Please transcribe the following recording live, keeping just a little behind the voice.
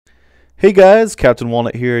Hey guys, Captain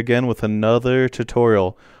Walnut here again with another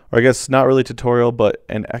tutorial, or I guess not really tutorial, but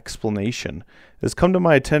an explanation. It's come to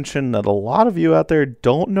my attention that a lot of you out there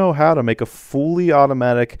don't know how to make a fully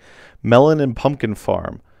automatic melon and pumpkin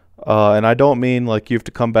farm. And I don't mean like you have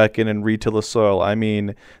to come back in and retill the soil. I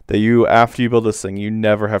mean that after you build this thing, you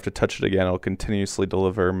never have to touch it again. It'll continuously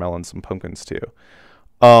deliver melons and pumpkins to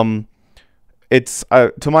you. It's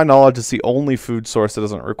to my knowledge, it's the only food source that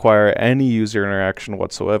doesn't require any user interaction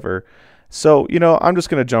whatsoever. So, I'm just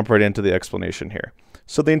going to jump right into the explanation here.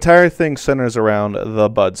 So the entire thing centers around the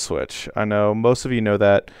bud switch. I know most of you know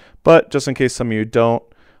that, but just in case some of you don't,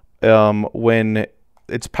 when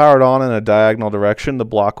it's powered on in a diagonal direction, the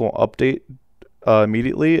block won't update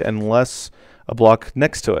immediately unless a block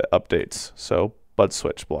next to it updates. So bud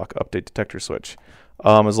switch block, update detector switch.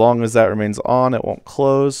 As long as that remains on, it won't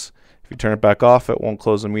close. If you turn it back off, it won't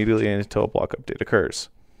close immediately until a block update occurs.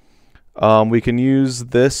 We can use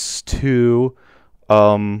this to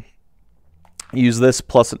use this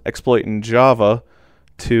plus an exploit in Java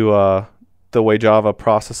to the way Java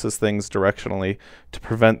processes things directionally to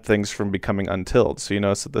prevent things from becoming untilled. So you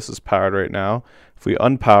notice that this is powered right now. If we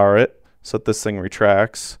unpower it so that this thing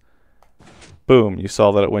retracts, boom, you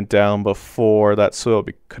saw that it went down before that soil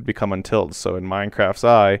could become untilled. So in Minecraft's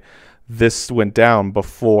eye, this went down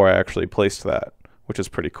before I actually placed that, which is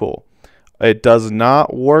pretty cool. It does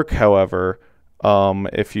not work, however,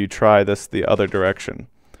 if you try this the other direction.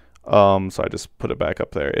 So I just put it back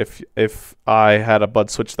up there. If I had a bud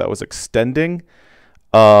switch that was extending,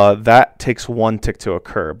 that takes 1 tick to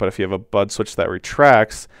occur. But if you have a bud switch that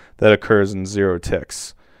retracts, that occurs in 0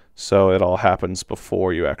 ticks. So it all happens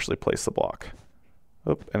before you actually place the block.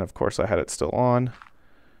 Oop, and of course I had it still on.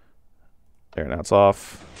 There, now it's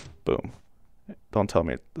off. Boom. Don't tell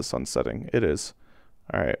me the sun's setting. It is.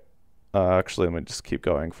 All right. Actually, let me just keep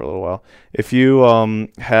going for a little while. If you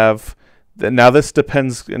now this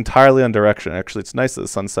depends entirely on direction. Actually, it's nice that the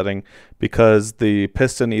sun's setting because the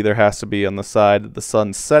piston either has to be on the side that the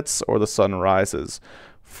sun sets or the sun rises.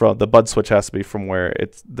 The bud switch has to be from where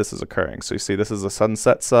this is occurring. So you see, this is the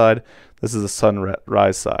sunset side. This is the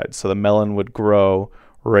sunrise side. So the melon would grow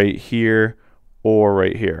right here or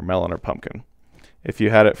right here, melon or pumpkin. If you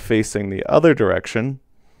had it facing the other direction.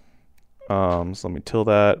 So let me till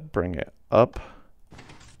that, bring it up.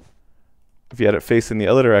 If you had it facing the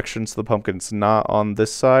other direction, so the pumpkin's not on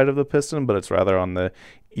this side of the piston, but it's rather on the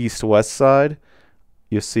east-west side,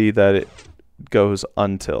 you see that it goes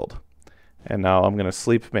untilled. And now I'm going to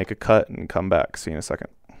sleep, make a cut, and come back. See you in a second.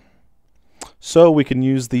 So we can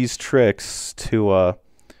use these tricks to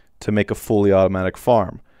make a fully automatic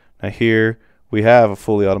farm. Now here we have a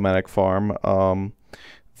fully automatic farm.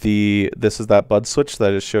 This is that bud switch that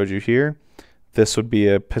I just showed you here. This would be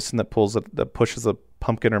a piston that pushes a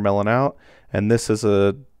pumpkin or melon out, and this is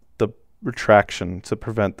the retraction to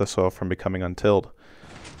prevent the soil from becoming untilled.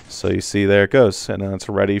 So you see, there it goes, and then it's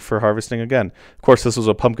ready for harvesting again. Of course, this was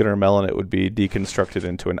a pumpkin or melon; it would be deconstructed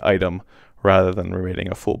into an item rather than remaining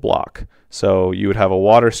a full block. So you would have a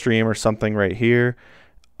water stream or something right here,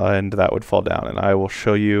 and that would fall down. And I will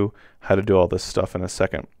show you how to do all this stuff in a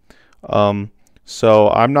second. So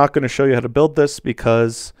I'm not going to show you how to build this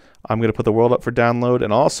because I'm going to put the world up for download,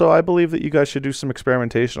 and also I believe that you guys should do some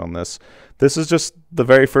experimentation on this. This is just the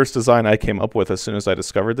very first design I came up with as soon as I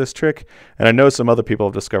discovered this trick, and I know some other people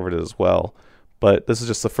have discovered it as well, but this is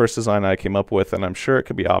just the first design I came up with, and I'm sure it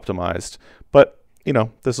could be optimized, but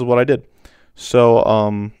this is what I did.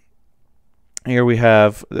 So here we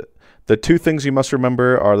have the two things you must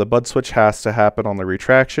remember are the bud switch has to happen on the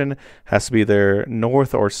retraction, has to be either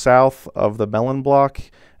north or south of the melon block,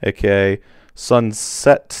 aka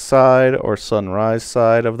sunset side or sunrise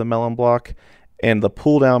side of the melon block, and the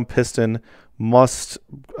pull down piston must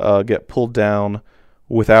get pulled down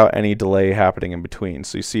without any delay happening in between.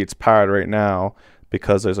 So you see it's powered right now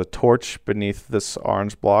because there's a torch beneath this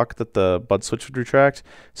orange block that the bud switch would retract.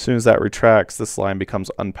 As soon as that retracts, this line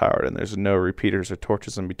becomes unpowered and there's no repeaters or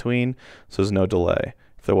torches in between, so there's no delay.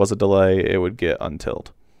 If there was a delay, it would get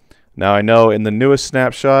untilled. Now I know in the newest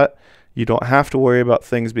snapshot, you don't have to worry about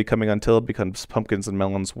things becoming untilled because pumpkins and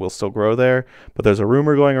melons will still grow there. But there's a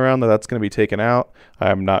rumor going around that that's going to be taken out.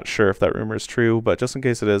 I'm not sure if that rumor is true, but just in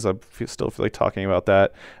case it is, I still feel like talking about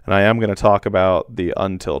that. And I am going to talk about the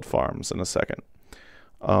untilled farms in a second.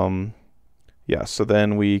 Yeah, so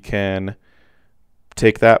then we can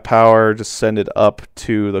take that power, just send it up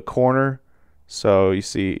to the corner. So you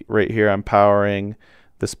see right here, I'm powering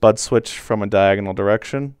this bud switch from a diagonal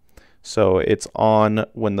direction. So it's on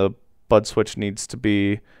when the bud switch needs to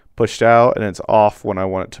be pushed out, and it's off when I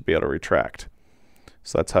want it to be able to retract.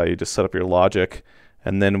 So that's how you just set up your logic.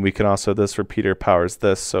 And then we can also, this repeater powers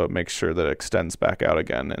this, so it makes sure that it extends back out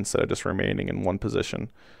again instead of just remaining in one position.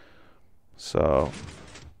 So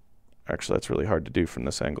actually, that's really hard to do from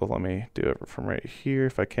this angle. Let me do it from right here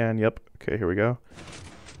if I can. Yep. Okay, here we go.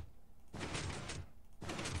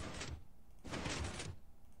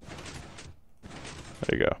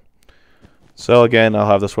 There you go. So again, I'll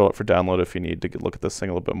have this roll up for download if you need to look at this thing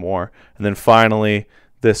a little bit more. And then finally,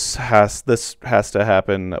 this has to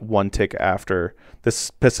happen one tick after.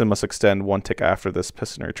 This piston must extend one tick after this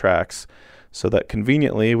piston retracts. So that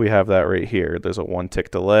conveniently, we have that right here. There's a 1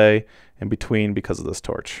 tick delay in between because of this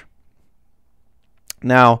torch.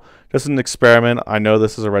 Now, just an experiment. I know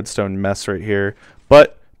this is a redstone mess right here,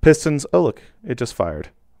 but pistons, oh look, it just fired.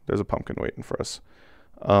 There's a pumpkin waiting for us.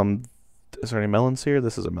 Is there any melons here?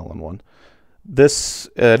 This is a melon one. This,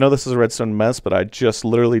 I know this is a redstone mess, but I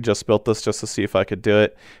literally just built this just to see if I could do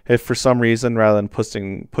it. If for some reason, rather than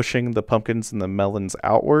pushing the pumpkins and the melons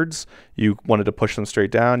outwards, you wanted to push them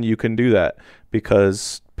straight down, you can do that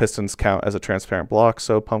because pistons count as a transparent block,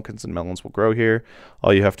 so pumpkins and melons will grow here.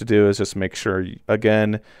 All you have to do is just make sure,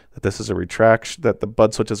 again, that this is a retraction, that the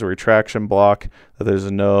bud switch is a retraction block, that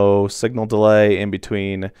there's no signal delay in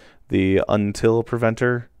between the until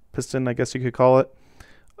preventer piston, I guess you could call it,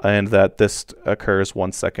 and that this occurs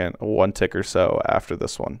 1 second, 1 tick or so after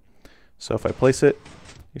this one. So if I place it,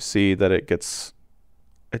 you see that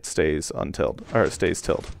it stays untilled, or it stays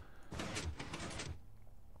tilled.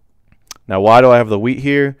 Now, why do I have the wheat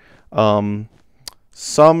here?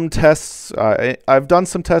 Some tests, I've done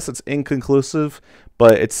some tests, it's inconclusive,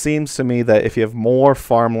 but it seems to me that if you have more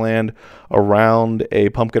farmland around a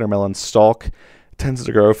pumpkin or melon stalk, it tends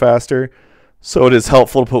to grow faster. So it is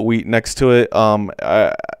helpful to put wheat next to it.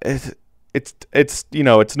 It's you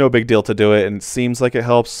know, it's no big deal to do it, and it seems like it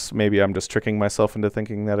helps. Maybe I'm just tricking myself into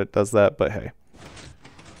thinking that it does that, but hey.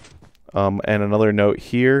 And another note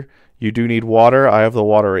here, you do need water. I have the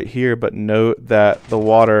water right here, but note that the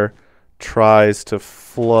water tries to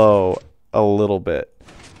flow a little bit.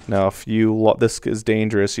 Now, if this is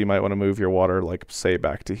dangerous, you might want to move your water, like say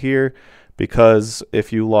back to here, because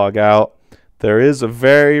if you log out, there is a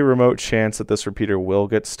very remote chance that this repeater will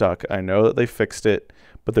get stuck. I know that they fixed it,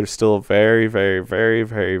 but there's still a very, very, very,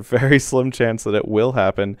 very, very slim chance that it will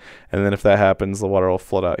happen. And then if that happens, the water will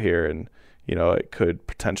flood out here, and you know, it could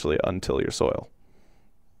potentially untill your soil.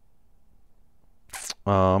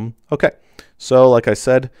 Okay, so like I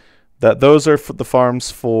said, those are the farms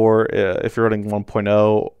for if you're running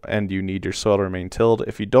 1.0 and you need your soil to remain tilled.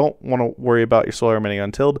 If you don't want to worry about your soil remaining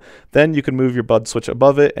untilled, then you can move your bud switch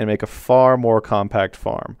above it and make a far more compact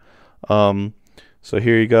farm. So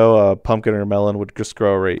here you go, a pumpkin or melon would just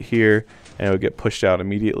grow right here and it would get pushed out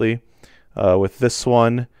immediately. With this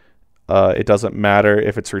one, it doesn't matter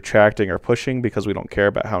if it's retracting or pushing because we don't care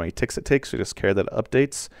about how many ticks it takes, we just care that it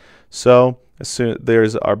updates. So as soon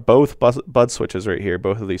there's both bud switches right here,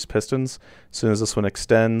 both of these pistons. As soon as this one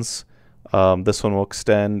extends, this one will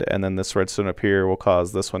extend, and then this redstone up here will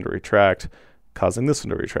cause this one to retract, causing this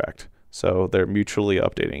one to retract. So they're mutually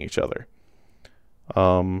updating each other.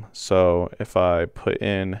 So if I put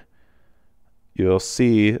in, you'll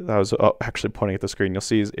see, I was actually pointing at the screen, you'll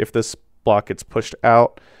see if this block gets pushed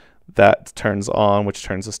out, that turns on, which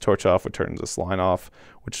turns this torch off, which turns this line off,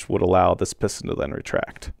 which would allow this piston to then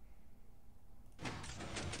retract.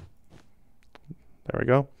 There we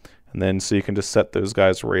go. And then so you can just set those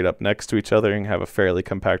guys right up next to each other and have a fairly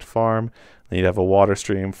compact farm. Then you'd have a water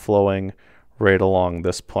stream flowing right along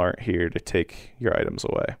this part here to take your items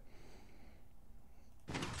away.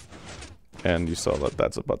 And you saw that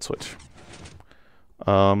that's a bud switch.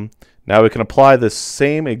 Now we can apply this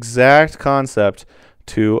same exact concept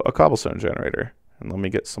to a cobblestone generator. And let me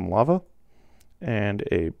get some lava and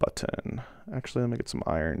a button. Actually, let me get some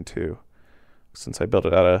iron too. Since I built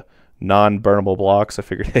it out of non-burnable blocks, I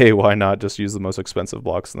figured, hey, why not just use the most expensive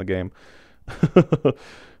blocks in the game?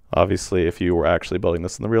 Obviously, if you were actually building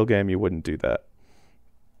this in the real game, you wouldn't do that.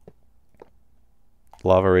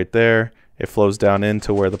 Lava right there. It flows down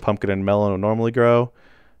into where the pumpkin and melon would normally grow.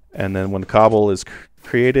 And then when cobble is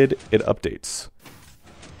created, it updates.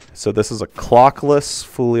 So this is a clockless,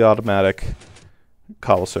 fully automatic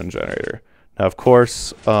cobblestone generator. Now, of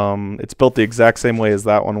course, it's built the exact same way as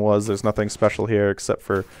that one was. There's nothing special here except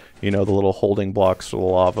for, you know, the little holding blocks for the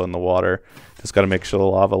lava and the water. Just got to make sure the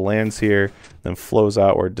lava lands here, then flows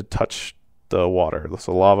outward to touch the water.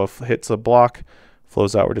 So lava hits a block,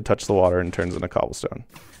 flows outward to touch the water, and turns into cobblestone.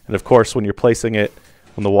 And of course, when you're placing it,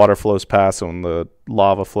 when the water flows past and when the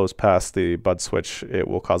lava flows past the bud switch, it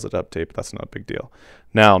will cause it to update, but that's not a big deal.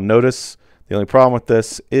 Now, notice the only problem with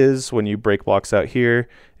this is when you break blocks out here,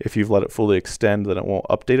 if you've let it fully extend, then it won't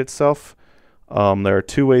update itself. There are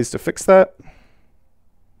two ways to fix that.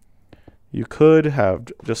 You could have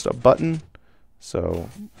just a button. So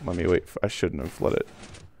let me wait. I shouldn't have let it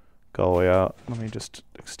go all the way out. Let me just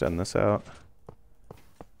extend this out.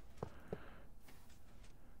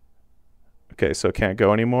 Okay, so it can't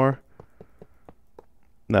go anymore.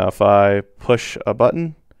 Now if I push a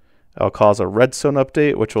button, I'll cause a redstone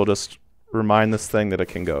update, which will just remind this thing that it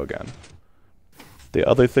can go again. The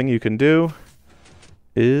other thing you can do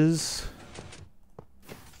is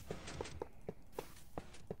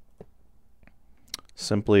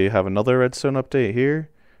simply have another redstone update here,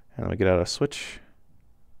 and let me get out a switch.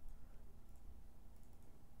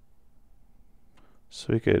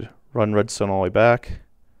 So we could run redstone all the way back.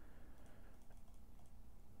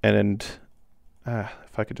 And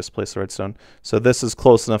if I could just place the redstone. So this is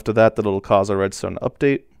close enough to that it'll cause a redstone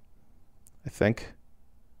update, I think.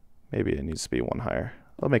 Maybe it needs to be one higher.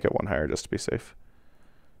 I'll make it one higher just to be safe.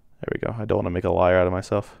 There we go. I don't want to make a liar out of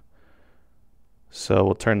myself. So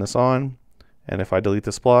we'll turn this on, and if I delete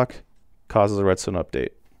this block, causes a redstone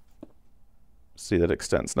update. See that it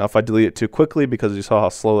extends. Now if I delete it too quickly because you saw how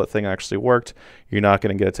slow that thing actually worked, you're not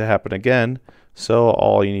going to get it to happen again. So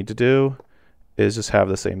all you need to do is just have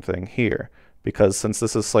the same thing here. Because since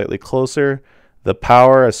this is slightly closer, the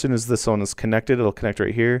power, as soon as this one is connected, it'll connect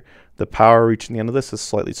right here. The power reaching the end of this is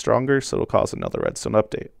slightly stronger, so it'll cause another redstone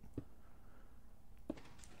update.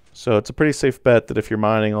 So it's a pretty safe bet that if you're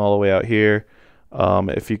mining all the way out here,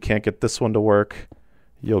 if you can't get this one to work,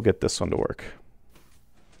 you'll get this one to work.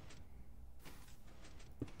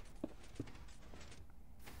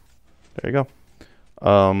 There you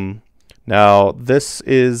go. Now this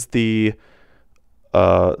is the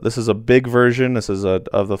this is a big version. This is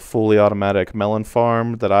of the fully automatic Mellon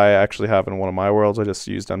farm that I actually have in one of my worlds. I just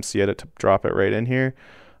used MC-Edit to drop it right in here.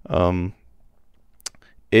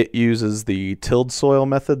 It uses the tilled soil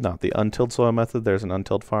method, not the untilled soil method. There's an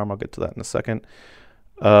untilled farm. I'll get to that in a second.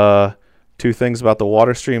 Two things about the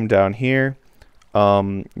water stream down here.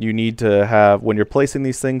 You need to have, when you're placing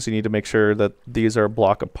these things, you need to make sure that these are a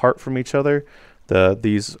block apart from each other.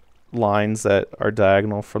 These lines that are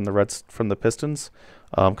diagonal from the pistons,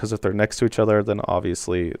 because if they're next to each other, then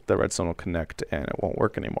obviously the redstone will connect and it won't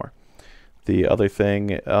work anymore. The other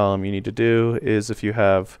thing you need to do is if you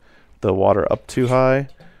have the water up too high,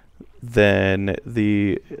 then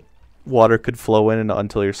the water could flow in and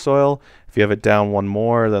until your soil. If you have it down one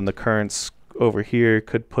more, then the currents over here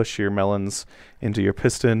could push your melons into your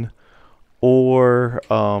piston, or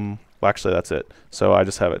well, actually that's it. So I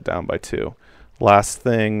just have it down by 2. Last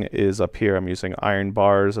thing is up here, I'm using iron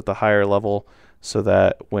bars at the higher level so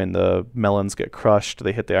that when the melons get crushed,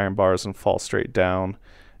 they hit the iron bars and fall straight down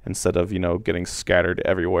instead of, getting scattered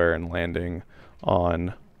everywhere and landing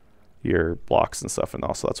on your blocks and stuff. And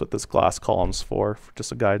also that's what this glass column's for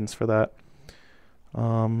just a guidance for that.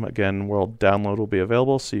 Again, world download will be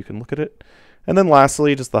available so you can look at it. And then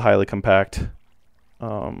lastly, just the highly compact.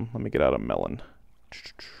 Let me get out a Mellon.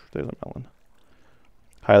 There's a Mellon.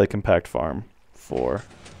 Highly compact farm for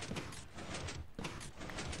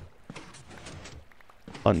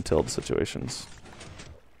untilled situations.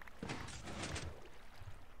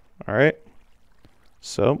 All right.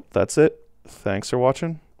 So that's it. Thanks for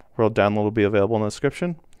watching. World download will be available in the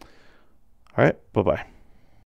description. All right. Bye-bye.